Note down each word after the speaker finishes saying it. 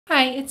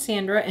Hi, it's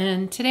Sandra,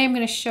 and today I'm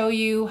going to show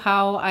you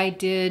how I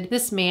did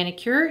this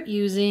manicure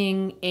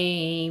using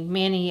a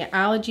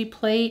Maniology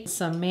plate,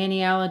 some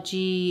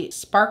Maniology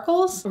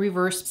sparkles,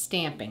 reverse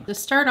stamping. To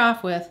start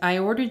off with, I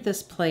ordered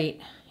this plate.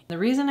 The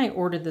reason I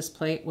ordered this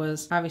plate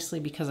was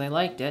obviously because I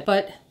liked it,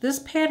 but this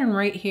pattern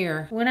right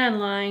here, went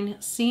online,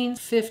 seen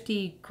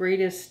 50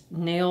 greatest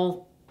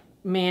nail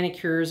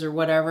manicures or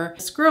whatever.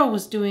 This girl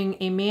was doing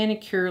a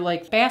manicure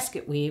like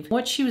basket weave.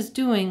 What she was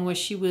doing was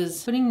she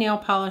was putting nail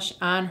polish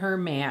on her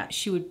mat.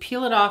 She would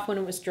peel it off when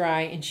it was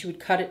dry and she would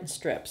cut it in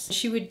strips.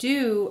 She would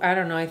do, I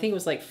don't know, I think it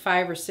was like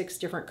 5 or 6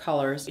 different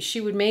colors. She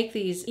would make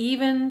these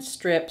even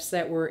strips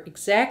that were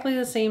exactly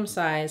the same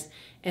size,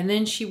 and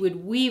then she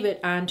would weave it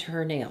onto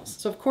her nails.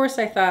 So of course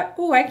I thought,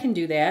 oh, I can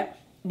do that.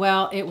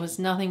 Well, it was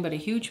nothing but a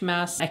huge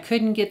mess. I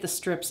couldn't get the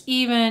strips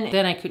even,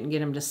 then I couldn't get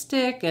them to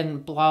stick,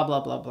 and blah,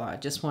 blah, blah, blah.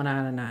 It just went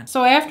on and on.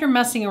 So after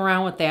messing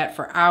around with that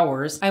for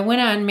hours, I went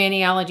on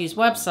Maniology's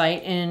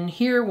website, and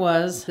here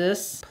was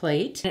this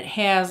plate. It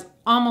has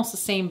almost the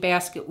same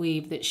basket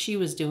weave that she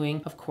was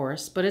doing, of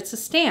course, but it's a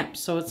stamp,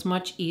 so it's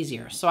much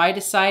easier. So I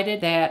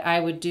decided that I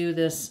would do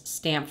this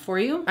stamp for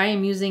you. I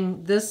am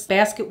using this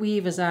basket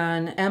weave is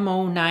on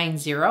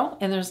MO90,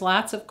 and there's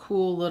lots of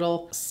cool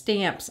little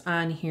stamps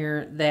on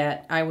here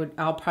that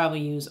I'll probably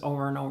use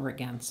over and over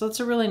again. So it's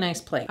a really nice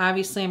plate.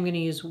 Obviously, I'm going to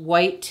use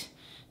white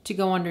to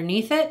go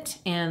underneath it,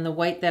 and the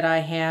white that I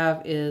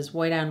have is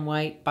White on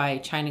White by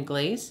China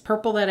Glaze.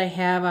 Purple that I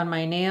have on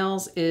my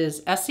nails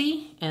is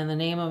Essie, and the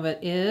name of it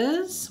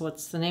is,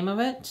 what's the name of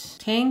it?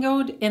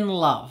 Tangoed in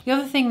Love. The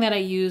other thing that I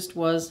used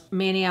was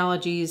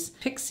Maniology's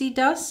Pixie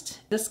Dust.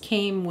 This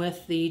came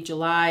with the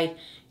July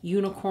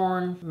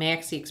Unicorn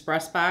Maxi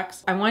Express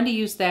box. I wanted to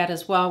use that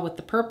as well with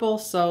the purple,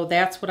 so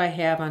that's what I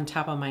have on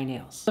top of my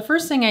nails. The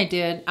first thing I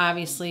did,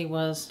 obviously,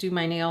 was do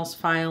my nails,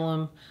 file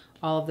them,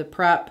 all of the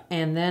prep,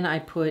 and then I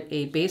put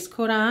a base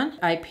coat on.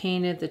 I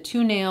painted the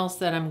 2 nails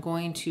that I'm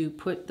going to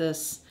put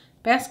this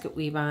basket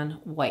weave on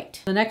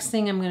white. The next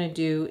thing I'm going to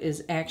do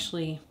is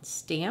actually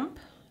stamp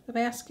the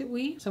basket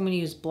weave. So I'm going to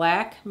use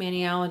black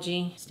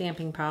Maniology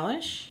stamping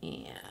polish,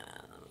 and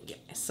get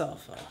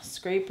myself a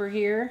scraper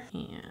here,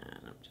 and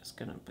I'm just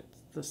going to put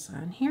this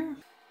on here.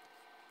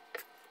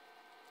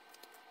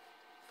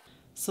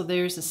 So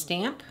there's a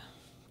stamp.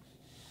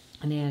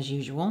 And as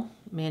usual,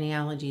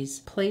 Maniology's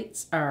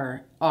plates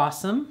are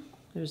awesome.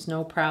 There's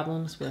no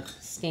problems with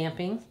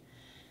stamping.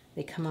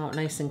 They come out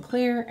nice and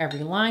clear. Every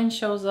line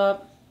shows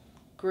up.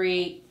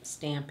 Great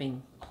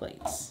stamping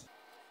plates.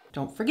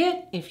 Don't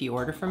forget, if you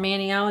order from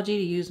Maniology, to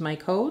use my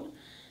code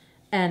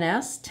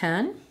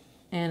NS10,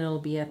 and it'll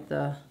be at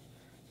the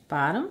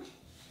bottom.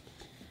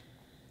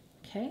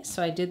 Okay,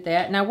 so I did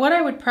that. Now what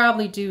I would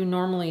probably do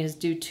normally is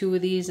do 2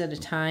 of these at a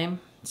time,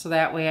 so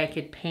that way I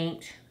could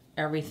paint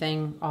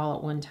everything all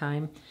at one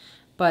time,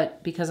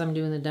 but because I'm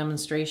doing the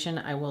demonstration,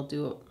 I will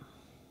do it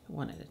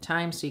one at a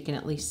time so you can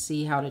at least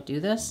see how to do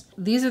this.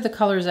 These are the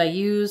colors I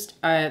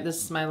used.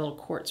 This is my little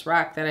quartz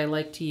rock that I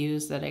like to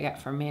use that I got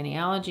from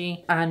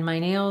Maniology. On my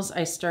nails,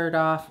 I started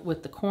off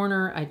with the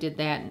corner. I did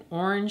that in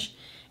orange,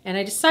 and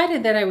I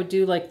decided that I would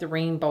do like the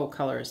rainbow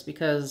colors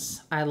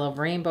because I love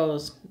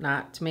rainbows,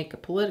 not to make a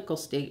political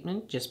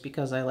statement, just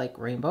because I like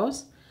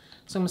rainbows.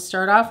 So I'm going to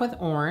start off with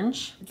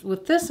orange.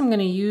 With this, I'm going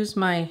to use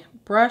my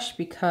brush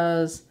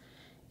because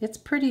it's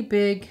pretty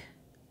big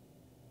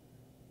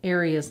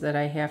areas that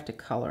I have to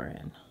color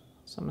in.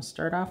 So I'm going to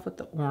start off with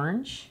the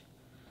orange.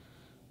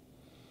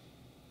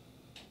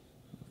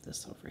 Move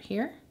this over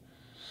here.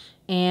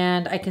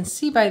 And I can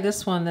see by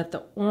this one that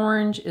the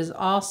orange is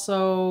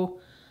also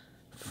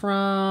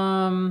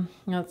from,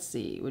 let's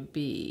see, it would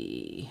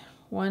be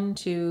 1,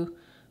 2,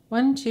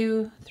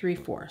 3,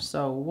 4.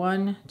 So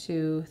 1,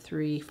 2,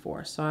 3,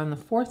 4. So on the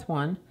 4th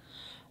one,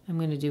 I'm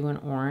going to do an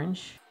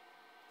orange.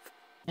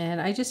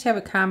 And I just have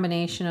a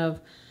combination of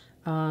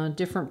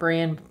different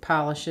brand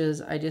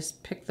polishes. I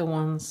just picked the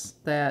ones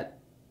that,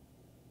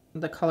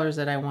 the colors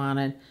that I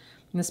wanted.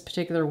 And this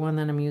particular one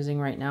that I'm using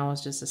right now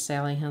is just a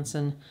Sally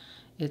Hansen.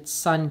 It's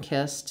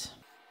Sun-Kissed.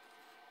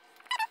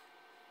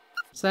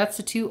 So that's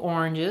the 2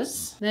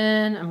 oranges.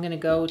 Then I'm going to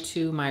go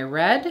to my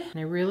red. And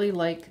I really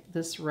like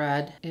this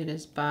red. It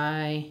is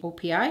by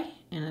OPI,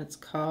 and it's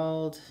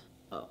called,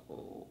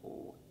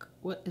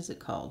 what is it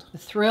called? The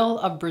Thrill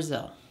of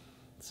Brazil.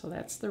 So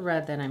that's the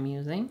red that I'm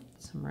using.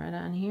 Some red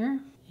on here.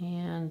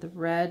 And the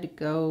red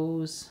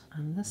goes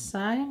on this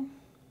side.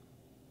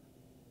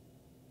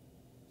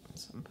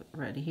 So I'm going to put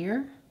red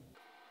here.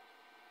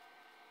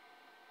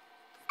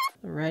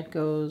 The red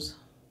goes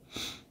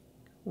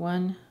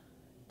 1,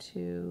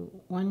 2,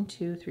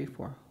 3,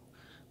 4.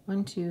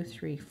 1, 2,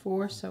 3,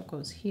 4. So it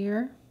goes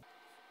here.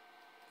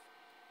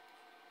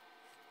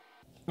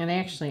 And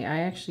actually, I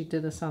actually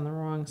did this on the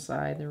wrong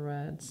side, the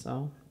red,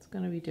 so it's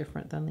going to be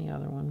different than the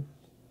other one.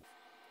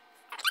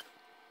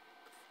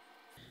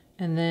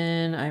 And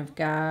then I've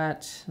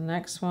got the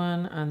next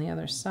one on the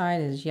other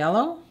side is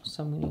yellow.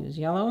 So I'm going to use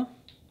yellow.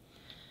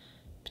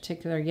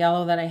 Particular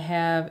yellow that I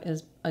have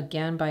is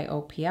again by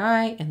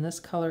OPI, and this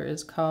color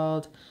is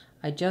called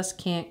I Just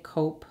Can't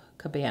Cope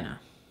Cabana.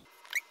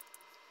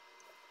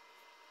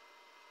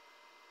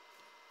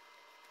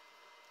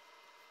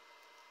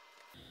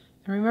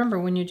 And remember,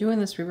 when you're doing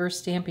this reverse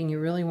stamping, you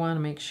really want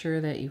to make sure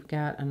that you've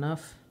got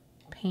enough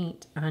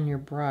paint on your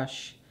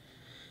brush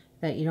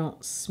that you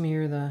don't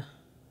smear the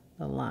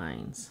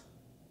lines.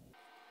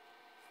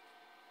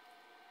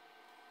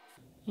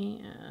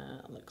 Yeah,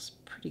 it looks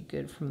pretty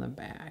good from the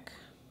back.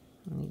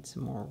 I need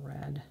some more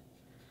red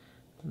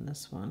on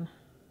this one.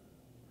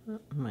 Oh,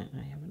 I might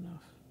not have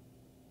enough.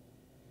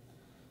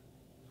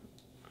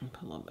 I'll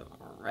put a little bit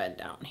more red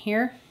down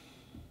here.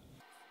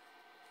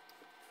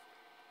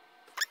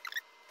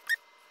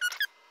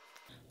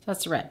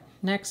 That's red.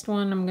 Next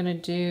one I'm going to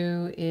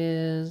do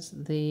is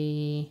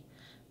the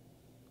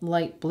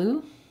light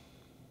blue.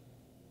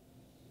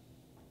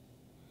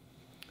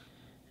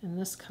 And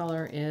this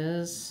color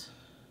is,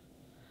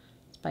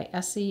 it's by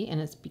Essie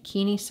and it's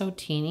Bikini So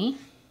Teeny.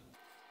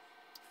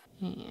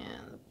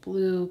 And the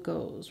blue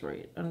goes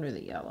right under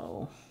the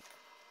yellow.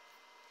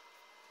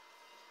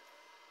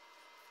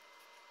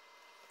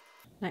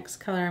 Next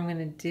color I'm going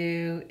to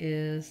do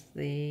is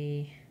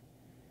the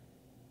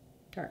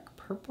dark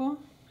purple.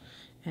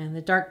 And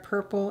the dark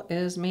purple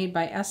is made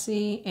by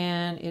Essie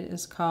and it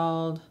is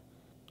called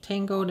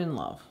Tangoed in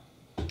Love.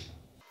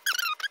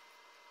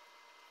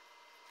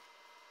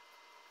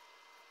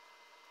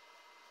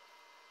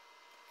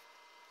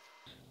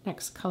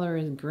 Next color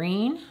is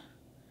green.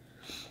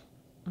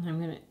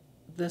 And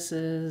this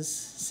is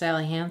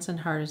Sally Hansen,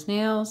 Hard as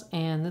Nails,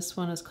 and this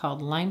one is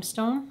called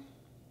Limestone.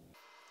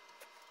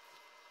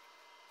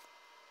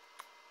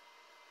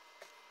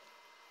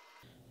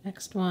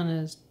 Next one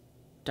is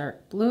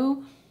dark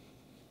blue.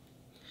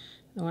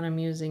 The one I'm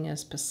using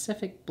is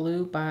Pacific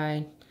Blue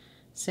by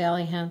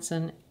Sally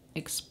Hansen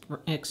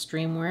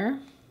Extreme Wear.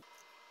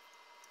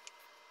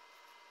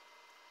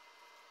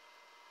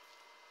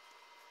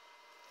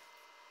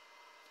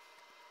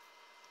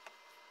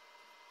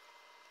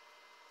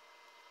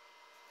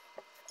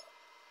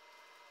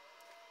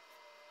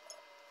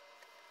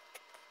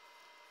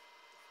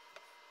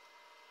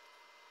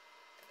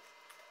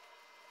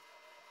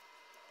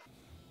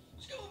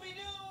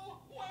 Scooby-Doo,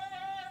 where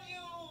are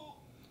you?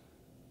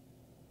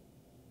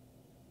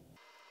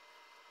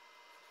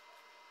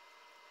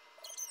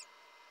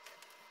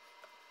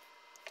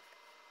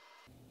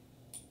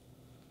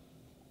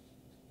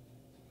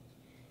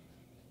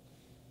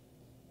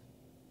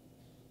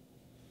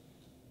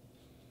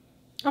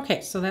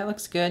 Okay, so that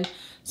looks good.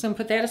 So I'm going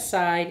to put that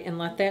aside and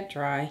let that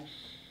dry.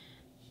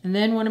 And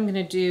then what I'm going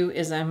to do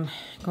is I'm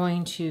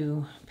going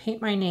to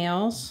paint my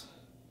nails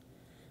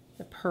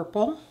the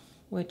purple,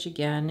 which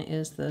again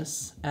is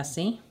this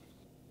Essie.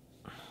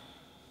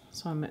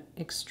 So I'm an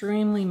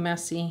extremely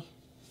messy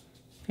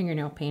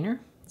fingernail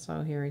painter.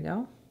 So here we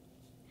go.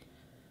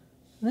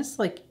 And this,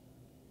 like,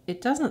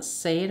 it doesn't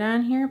say it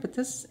on here, but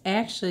this is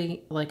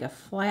actually like a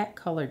flat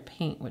colored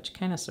paint, which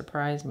kind of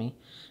surprised me,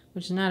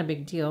 which is not a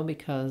big deal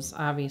because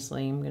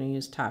obviously I'm going to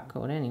use top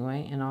coat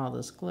anyway and all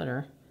this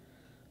glitter.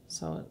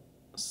 So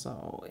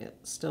it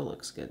still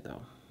looks good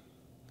though.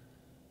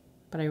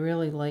 But I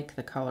really like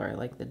the color. I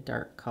like the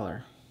dark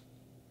color.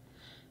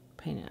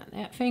 Paint it on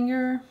that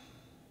finger,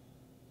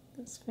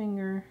 this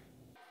finger,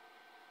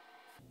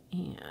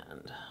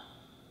 and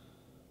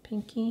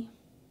pinky.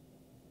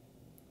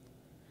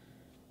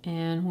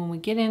 And when we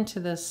get into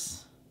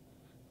this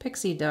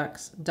Pixie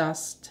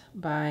Dust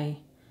by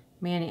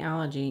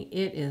Maniology,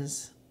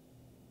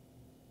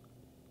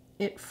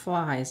 it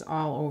flies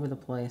all over the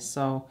place.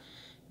 So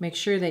make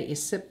sure that you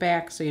sit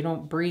back so you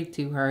don't breathe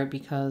too hard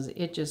because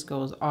it just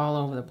goes all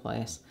over the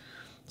place.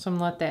 So I'm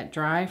gonna let that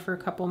dry for a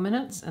couple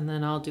minutes and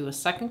then I'll do a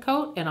second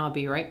coat and I'll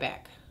be right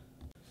back.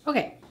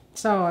 Okay,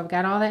 so I've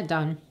got all that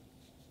done.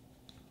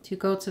 2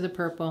 coats of the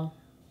purple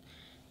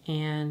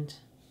and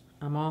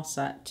I'm all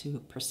set to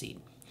proceed.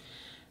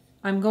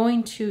 I'm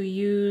going to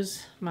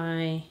use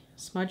my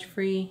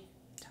smudge-free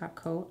top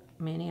coat,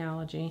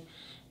 Maniology,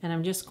 and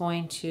I'm just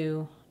going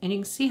to, and you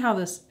can see how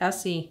this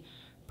Essie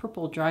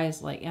purple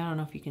dries like, I don't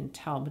know if you can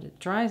tell, but it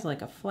dries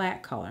like a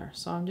flat color.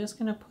 So I'm just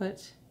going to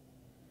put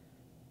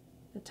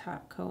the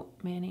top coat,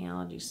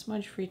 Maniology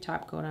smudge-free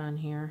top coat on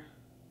here.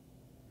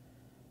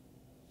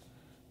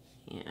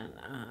 And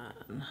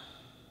on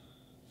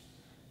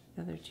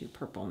the other 2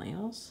 purple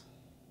nails.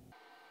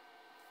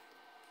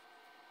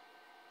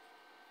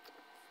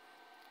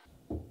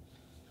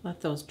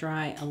 Let those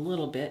dry a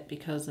little bit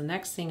because the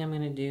next thing I'm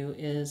going to do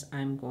is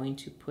I'm going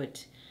to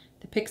put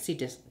the Pixie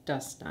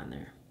Dust on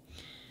there.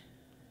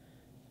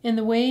 And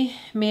the way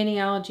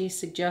Maniology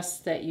suggests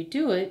that you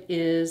do it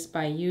is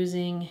by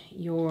using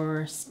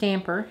your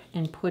stamper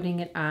and putting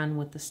it on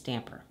with the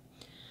stamper.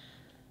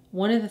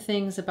 One of the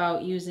things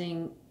about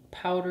using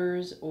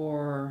powders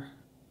or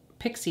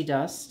pixie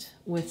dust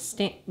with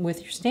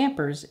your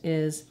stampers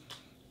is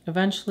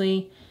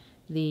eventually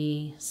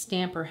the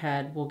stamper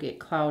head will get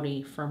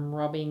cloudy from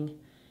rubbing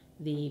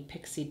the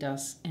pixie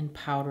dust and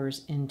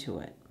powders into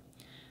it.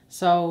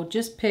 So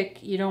just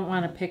you don't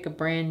want to pick a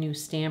brand new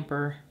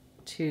stamper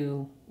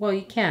to, well,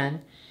 you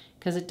can,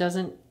 because it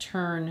doesn't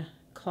turn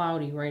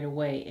cloudy right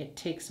away. It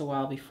takes a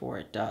while before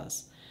it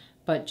does.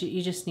 But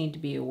you just need to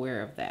be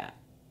aware of that.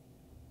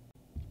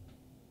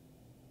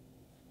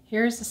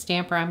 Here's the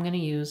stamper I'm going to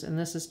use, and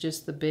this is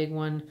just the big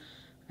one.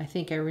 I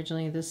think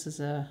originally this is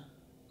a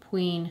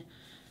queen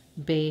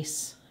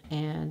base,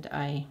 and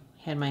I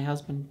had my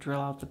husband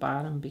drill out the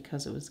bottom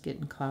because it was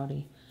getting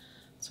cloudy.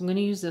 So I'm going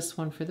to use this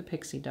one for the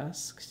Pixie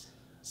Dust.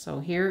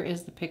 So here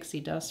is the Pixie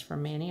Dust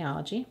from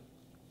Maniology.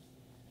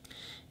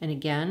 And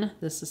again,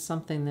 this is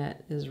something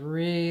that is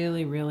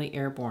really, really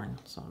airborne.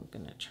 So I'm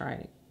going to try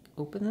to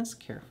open this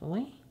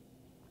carefully.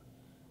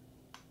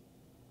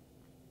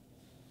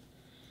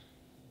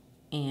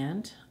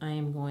 And I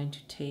am going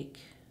to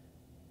take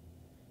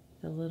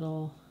the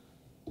little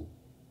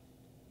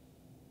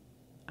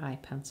eye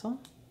pencil,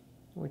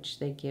 which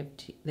they give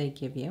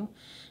you,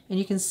 and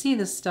you can see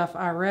this stuff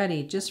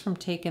already just from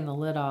taking the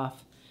lid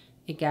off.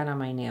 It got on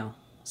my nail,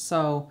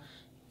 so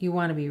you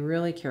want to be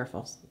really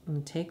careful. I'm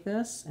going to take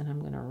this and I'm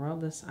going to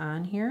rub this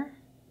on here,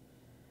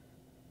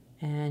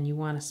 and you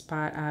want a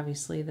spot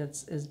obviously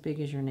that's as big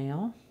as your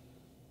nail.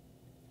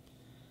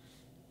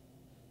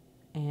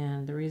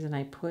 And the reason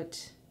I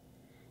put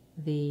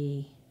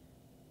the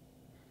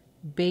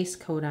base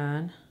coat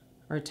on,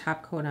 or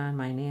top coat on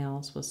my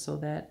nails, was so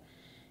that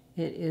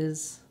it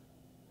is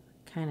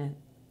kind of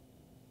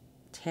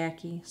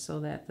tacky so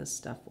that this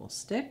stuff will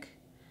stick.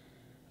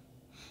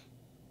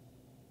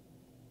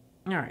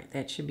 All right,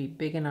 that should be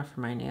big enough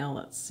for my nail.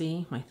 Let's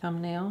see, my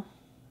thumbnail.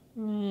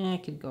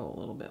 I could go a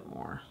little bit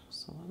more.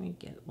 So let me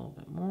get a little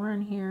bit more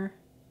in here.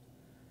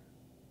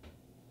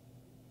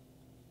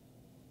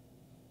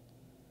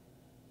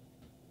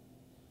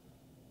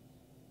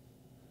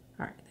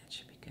 All right, that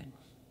should be good.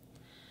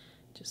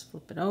 Just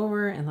flip it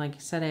over, and like I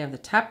said, I have the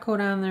top coat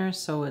on there,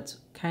 so it's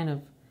kind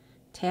of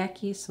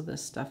tacky, so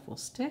this stuff will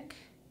stick.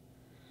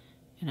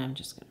 And I'm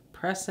just going to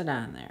press it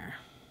on there.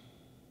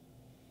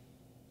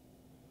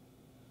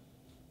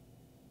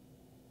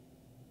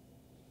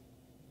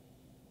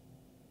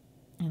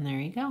 And there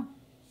you go.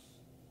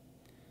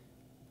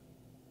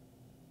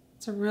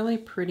 It's a really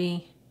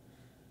pretty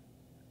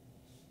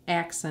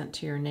accent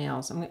to your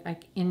nails. And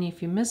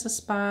if you miss a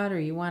spot or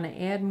you want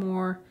to add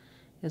more,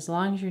 as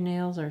long as your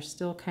nails are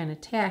still kind of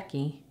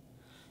tacky,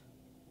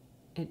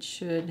 it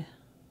should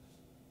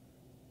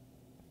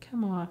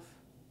come off.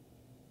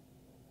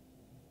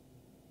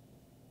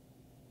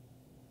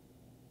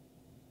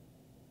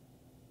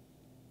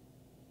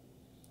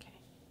 Okay,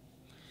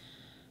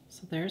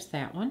 so there's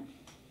that one.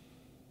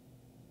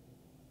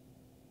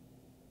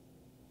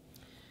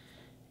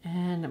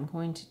 And I'm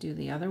going to do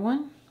the other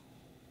one.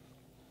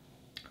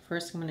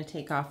 First, I'm going to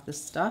take off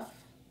this stuff,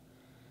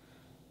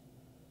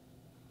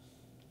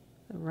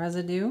 the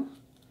residue.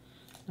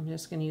 I'm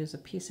just going to use a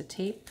piece of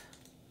tape.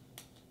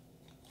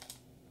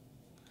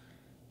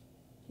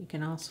 You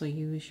can also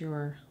use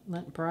your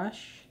lint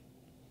brush.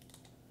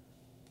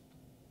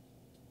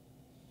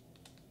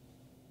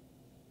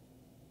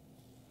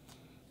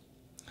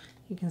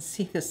 You can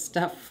see the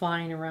stuff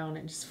flying around.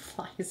 It just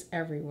flies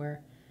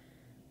everywhere.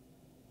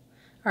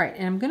 All right,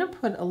 and I'm going to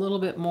put a little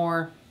bit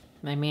more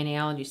my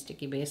Maniology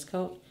sticky base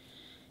coat,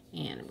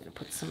 and I'm going to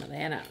put some of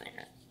that on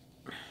there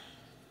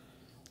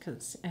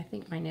because I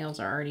think my nails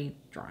are already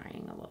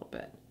drying a little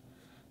bit.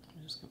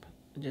 I'm just going to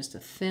put just a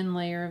thin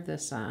layer of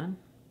this on,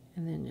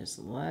 and then just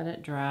let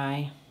it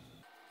dry.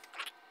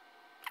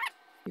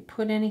 If you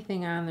put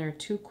anything on there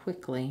too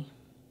quickly,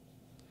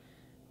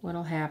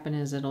 what'll happen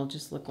is it'll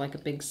just look like a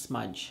big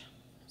smudge.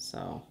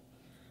 So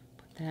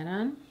put that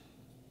on,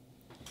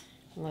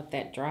 let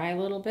that dry a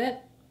little bit.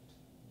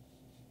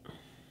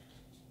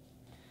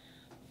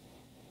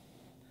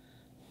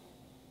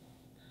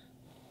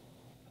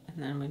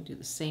 And then I'm going to do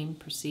the same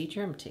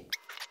procedure. I'm going to take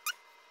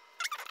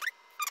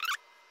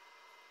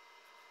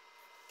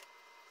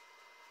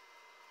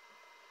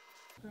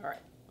all right,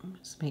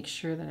 just make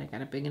sure that I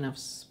got a big enough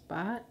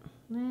spot.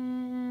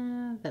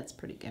 That's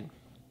pretty good.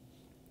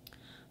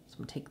 So I'm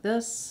going to take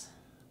this,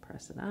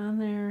 press it on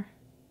there.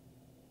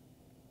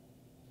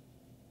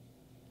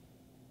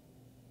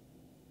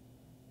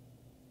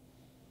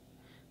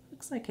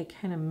 Looks like I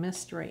kind of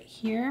missed right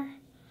here.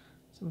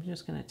 So I'm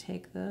just going to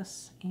take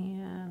this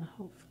and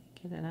hopefully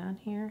get it on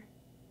here,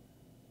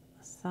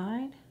 the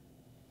side.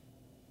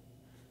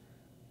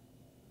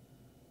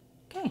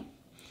 Okay.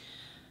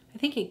 I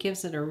think it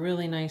gives it a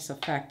really nice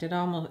effect.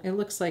 It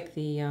looks like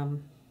the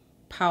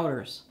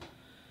powders,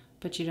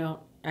 but you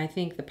don't. I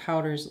think the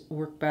powders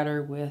work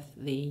better with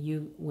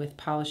with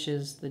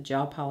polishes, the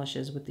gel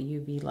polishes with the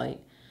UV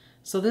light.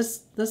 So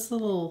these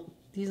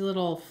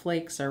little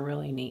flakes are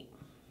really neat.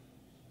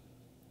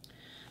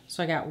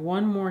 So I got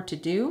one more to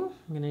do.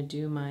 I'm going to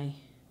do my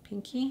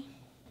pinky.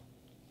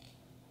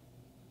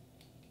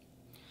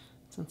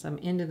 Since I'm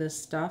into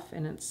this stuff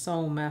and it's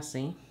so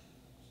messy.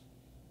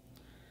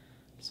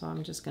 So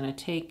I'm just going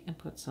to take and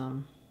put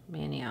some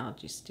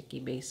Maniology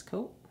sticky base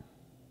coat.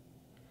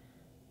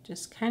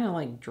 Just kind of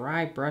like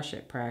dry brush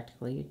it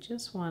practically. You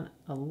just want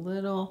a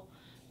little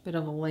bit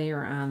of a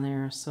layer on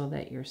there so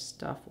that your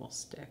stuff will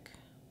stick.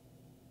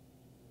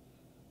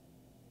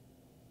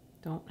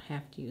 Don't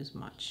have to use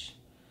much.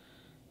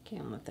 Okay,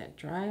 I'm gonna let that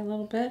dry a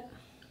little bit.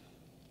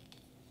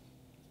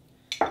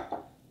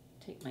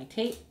 Take my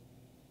tape.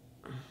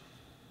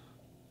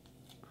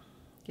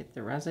 Get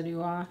the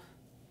residue off.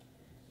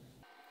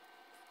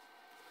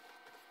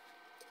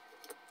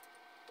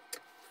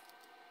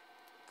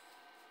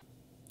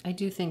 I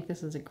do think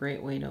this is a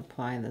great way to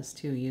apply this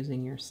too,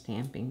 using your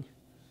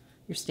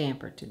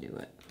stamper to do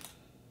it.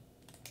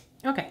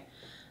 Okay,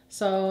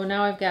 so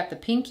now I've got the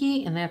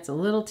pinky, and that's a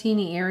little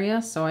teeny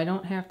area, so I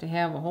don't have to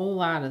have a whole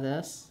lot of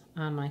this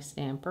on my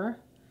stamper.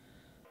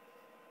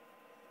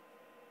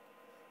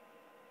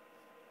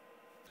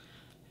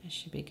 That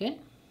should be good.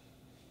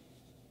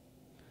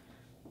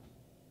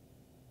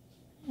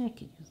 I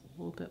could use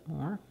a little bit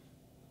more.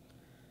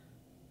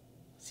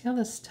 See how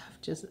this stuff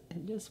just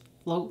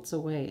floats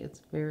away.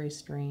 It's very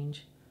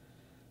strange.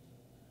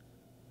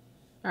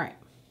 All right,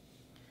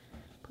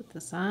 put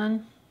this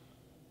on.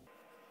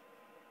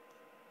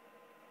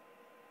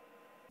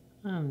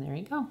 And there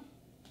you go. All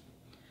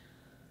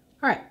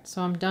right,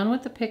 so I'm done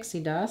with the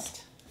pixie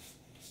dust.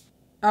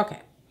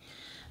 Okay,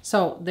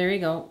 so there you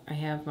go. I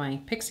have my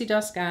pixie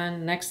dust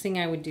on. Next thing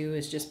I would do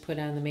is just put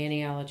on the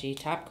Maniology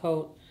top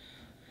coat,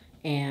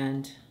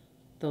 and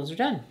those are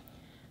done.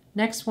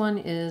 Next one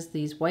is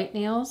these white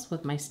nails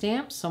with my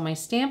stamps. So my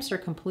stamps are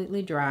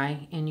completely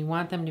dry, and you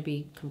want them to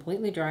be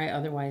completely dry,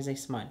 otherwise they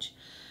smudge.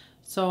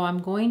 So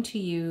I'm going to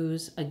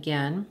use,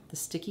 again, the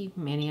sticky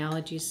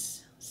Maniology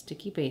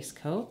sticky base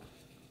coat.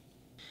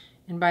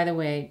 And by the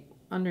way,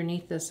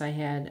 underneath this I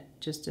had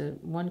just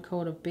one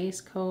coat of base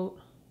coat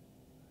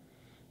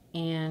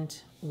and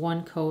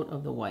one coat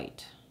of the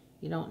white.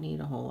 You don't need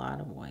a whole lot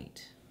of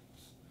white.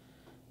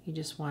 You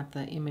just want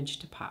the image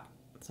to pop.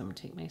 So I'm going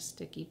to take my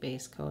sticky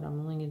base coat. I'm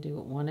only going to do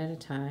it one at a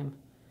time.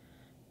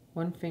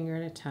 One finger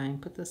at a time.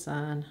 Put this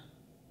on.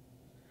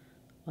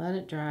 Let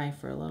it dry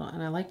for a little.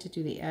 And I like to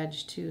do the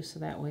edge too, so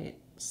that way it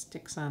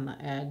sticks on the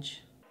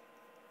edge.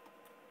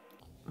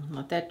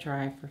 Let that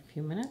dry for a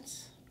few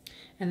minutes.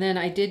 And then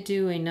I did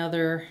do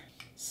another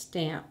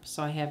stamp.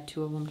 So I have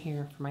two of them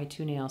here for my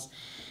two nails.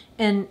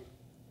 And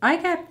I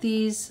got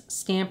these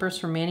stampers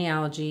from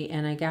Maniology,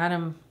 and I got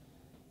them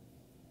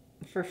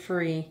for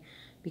free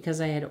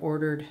because I had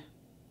ordered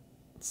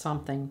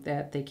something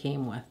that they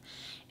came with.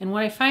 And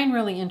what I find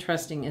really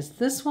interesting is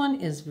this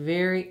one is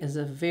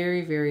a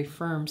very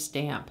firm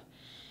stamp.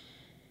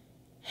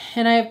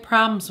 And I have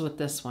problems with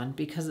this one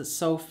because it's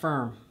so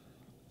firm.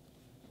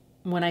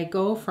 When I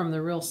go from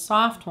the real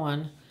soft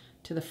one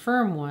to the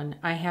firm one,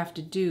 I have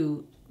to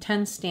do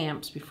 10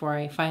 stamps before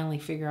I finally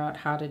figure out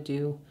how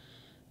to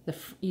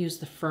use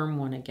the firm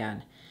one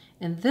again.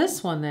 And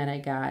this one that I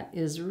got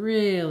is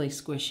really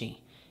squishy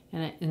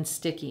and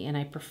sticky, and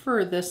I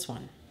prefer this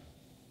one.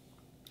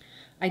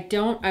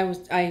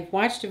 I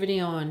watched a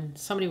video, and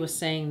somebody was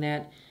saying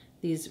that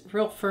these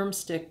real firm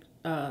stick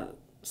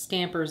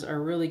stampers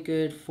are really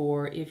good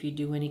for if you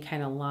do any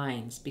kind of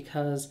lines,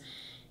 because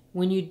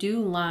when you do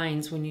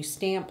lines, when you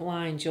stamp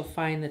lines, you'll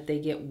find that they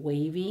get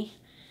wavy,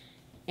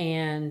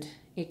 and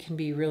it can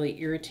be really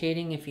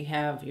irritating if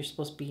you're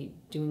supposed to be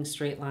doing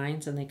straight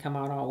lines and they come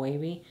out all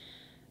wavy.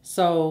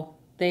 So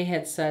they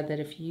had said that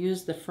if you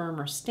use the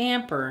firmer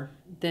stamper,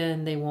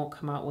 then they won't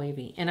come out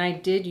wavy. And I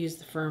did use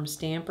the firm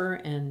stamper,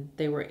 and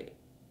they were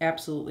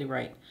absolutely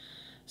right.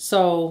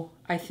 So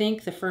I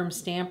think the firm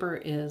stamper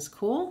is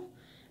cool.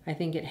 I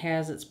think it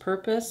has its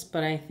purpose,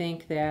 but I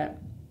think that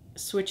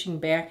switching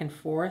back and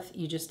forth,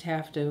 you just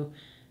have to,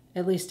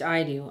 at least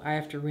I do, I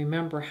have to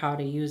remember how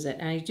to use it.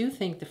 And I do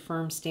think the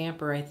firm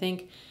stamper, I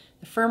think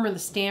the firmer the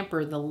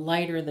stamper, the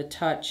lighter the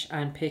touch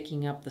on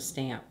picking up the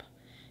stamp.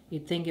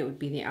 You'd think it would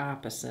be the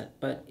opposite,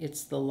 but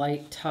it's the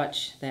light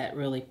touch that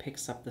really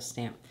picks up the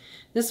stamp.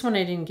 This one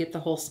I didn't get the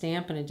whole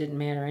stamp, and it didn't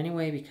matter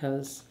anyway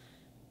because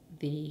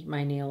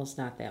my nail is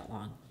not that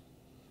long.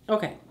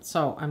 Okay,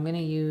 so I'm going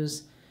to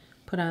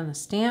put on the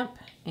stamp,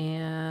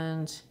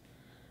 and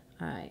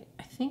I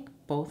think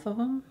both of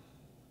them.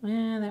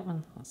 That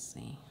one, let's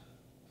see.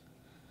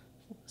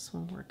 This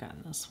one work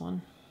on this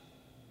one.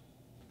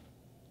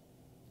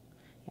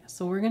 Yeah,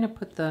 so we're going to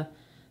put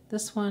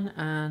this one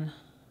on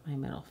my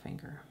middle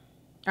finger.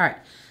 All right,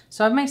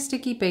 so I have my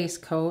sticky base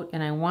coat,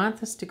 and I want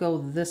this to go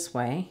this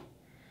way.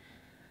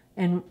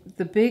 And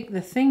the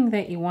thing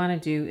that you want to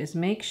do is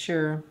make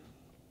sure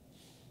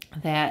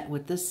that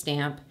with this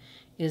stamp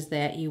is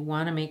that you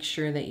want to make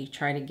sure that you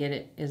try to get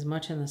it as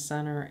much in the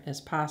center as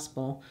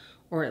possible,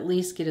 or at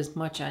least get as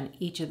much on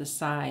each of the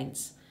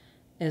sides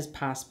as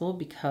possible,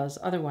 because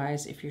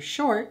otherwise, if you're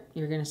short,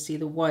 you're going to see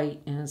the white,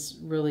 and it's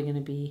really going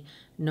to be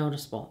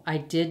noticeable. I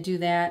did do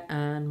that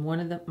on one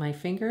of my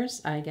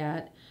fingers. I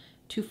got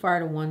too far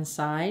to one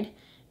side,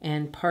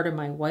 and part of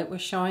my white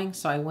was showing,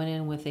 so I went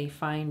in with a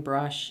fine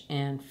brush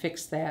and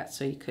fixed that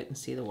so you couldn't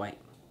see the white.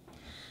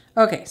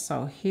 Okay,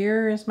 so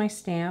here is my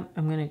stamp.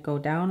 I'm going to go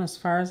down as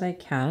far as I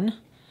can.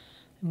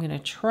 I'm going to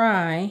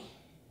try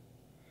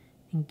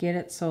and get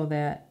it so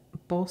that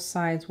both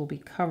sides will be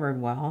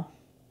covered well.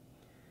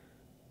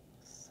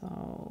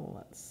 So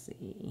let's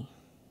see.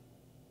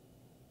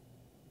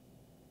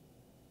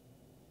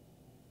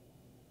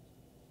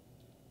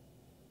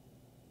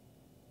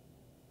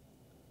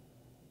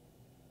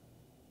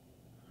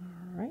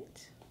 All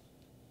right.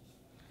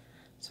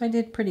 So So I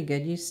did pretty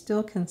good. You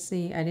still can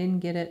see I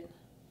didn't get it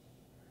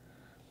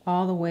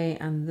all the way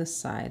on this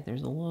side.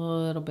 There's a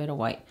little bit of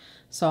white.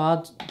 So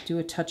I'll do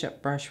a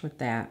touch-up brush with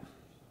that.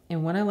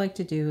 And what I like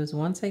to do is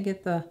once I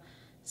get the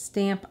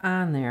stamp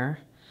on there,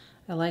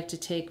 I like to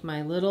take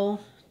my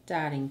little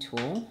dotting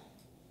tool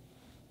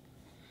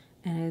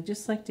and I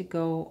just like to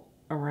go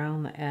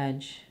around the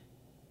edge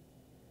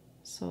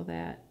so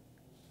that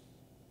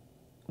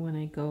when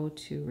I go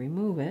to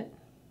remove it,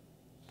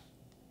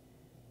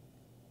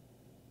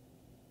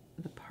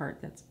 the part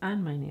that's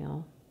on my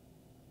nail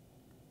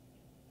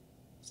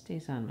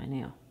stays on my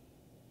nail.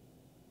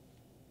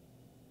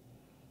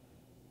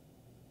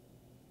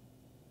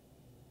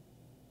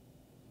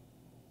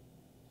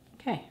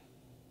 Okay.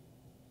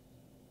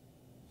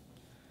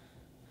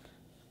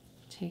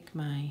 Take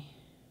my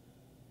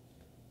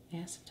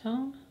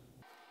acetone.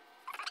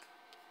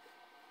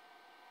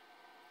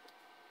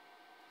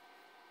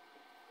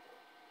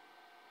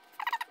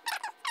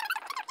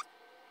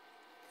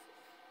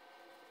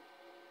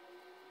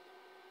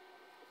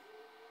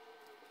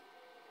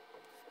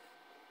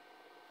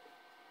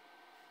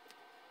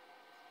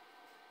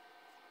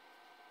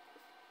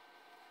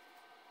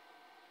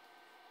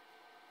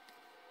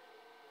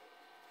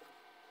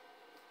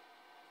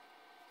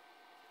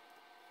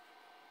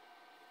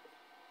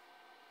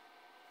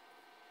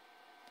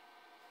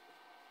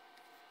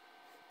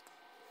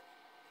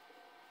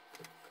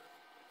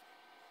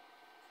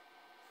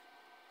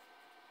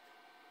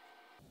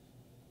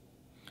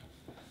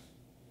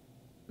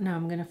 Now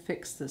I'm going to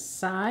fix this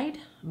side.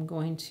 I'm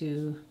going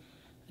to,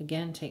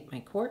 again, take my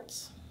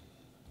quartz.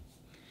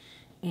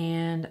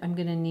 And I'm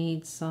going to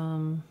need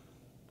some,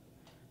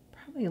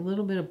 probably a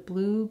little bit of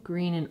blue,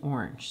 green, and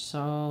orange.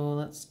 So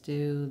let's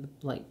do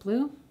the light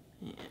blue.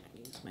 And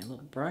use my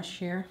little brush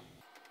here.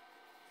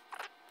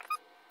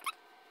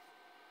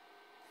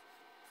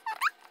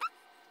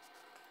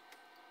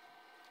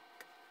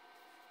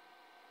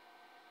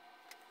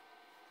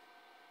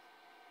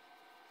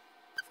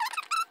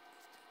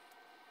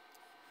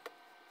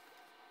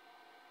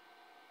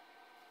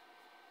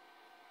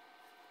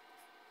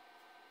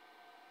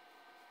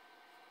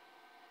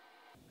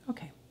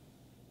 Okay.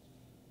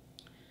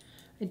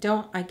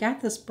 I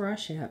got this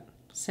brush at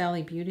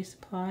Sally Beauty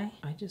Supply.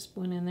 I just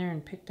went in there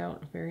and picked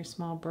out a very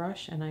small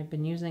brush and I've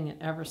been using it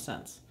ever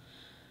since.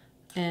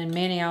 And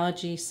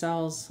Maniology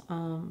sells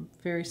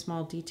very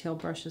small detail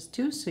brushes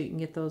too, so you can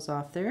get those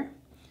off there.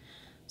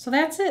 So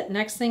that's it.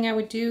 Next thing I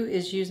would do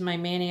is use my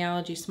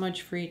Maniology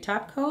Smudge Free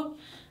Top Coat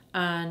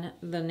on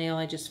the nail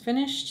I just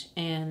finished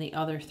and the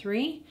other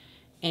three.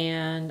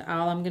 And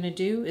all I'm going to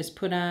do is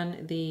put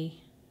on the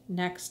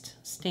next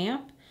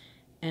stamp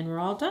and we're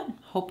all done.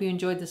 Hope you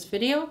enjoyed this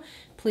video.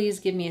 Please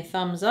give me a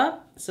thumbs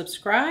up,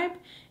 subscribe,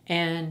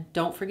 and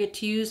don't forget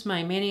to use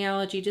my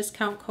Maniology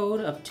discount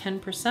code of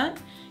 10%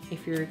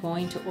 if you're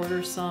going to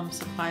order some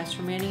supplies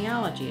from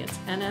Maniology. It's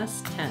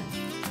NS10.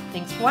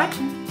 Thanks for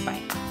watching.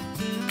 Bye.